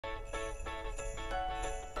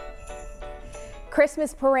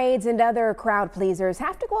Christmas parades and other crowd pleasers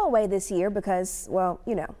have to go away this year because, well,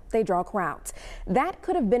 they draw crowds. That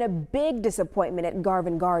could have been a big disappointment at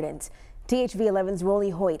Garvan Gardens. THV 11's Rolly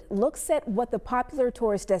Hoyt looks at what the popular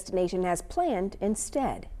tourist destination has planned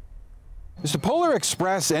instead. Is the Polar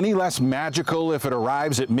Express any less magical if it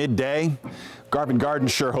arrives at midday? Garvan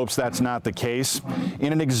Gardens sure hopes that's not the case.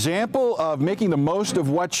 In an example of making the most of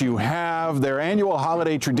what you have, their annual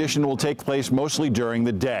holiday tradition will take place mostly during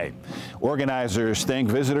the day. Organizers think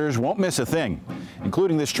visitors won't miss a thing,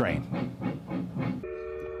 including this train.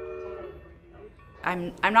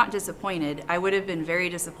 I'm not disappointed. I would have been very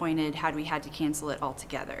disappointed had we had to cancel it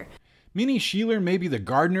altogether. Minnie Sheeler may be the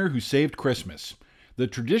gardener who saved Christmas. The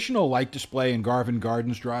traditional light display in Garvan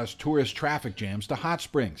Gardens draws tourist traffic jams to hot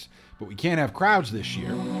springs, but we can't have crowds this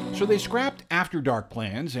year, so they scrapped after-dark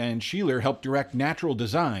plans, and Sheeler helped direct natural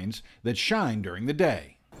designs that shine during the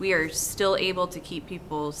day. We are still able to keep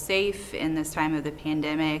people safe in this time of the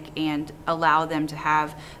pandemic and allow them to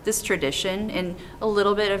have this tradition in a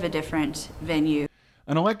little bit of a different venue.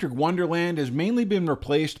 An electric wonderland has mainly been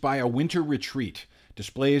replaced by a winter retreat,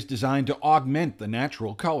 displays designed to augment the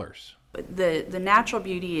natural colors. The natural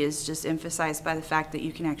beauty is just emphasized by the fact that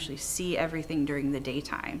you can actually see everything during the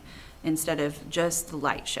daytime instead of just the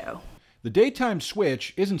light show. The daytime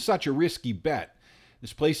switch isn't such a risky bet.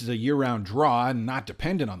 This place is a year-round draw and not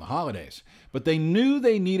dependent on the holidays, but they knew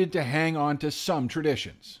they needed to hang on to some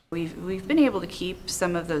traditions. We've been able to keep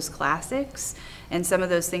some of those classics and some of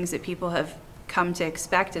those things that people have come to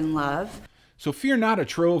expect and love. So fear not a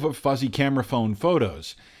trove of fuzzy camera phone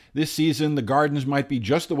photos. This season, the gardens might be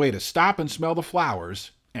just the way to stop and smell the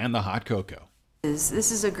flowers and the hot cocoa. This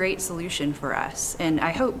is a great solution for us, and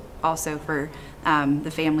I hope also for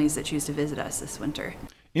the families that choose to visit us this winter.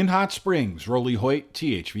 In Hot Springs, Rolly Hoyt,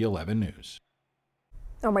 THV 11 News.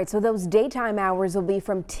 All right, so those daytime hours will be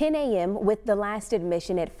from 10 a.m. with the last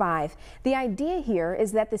admission at 5. The idea here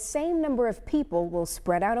is that the same number of people will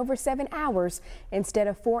spread out over 7 hours instead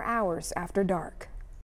of 4 hours after dark.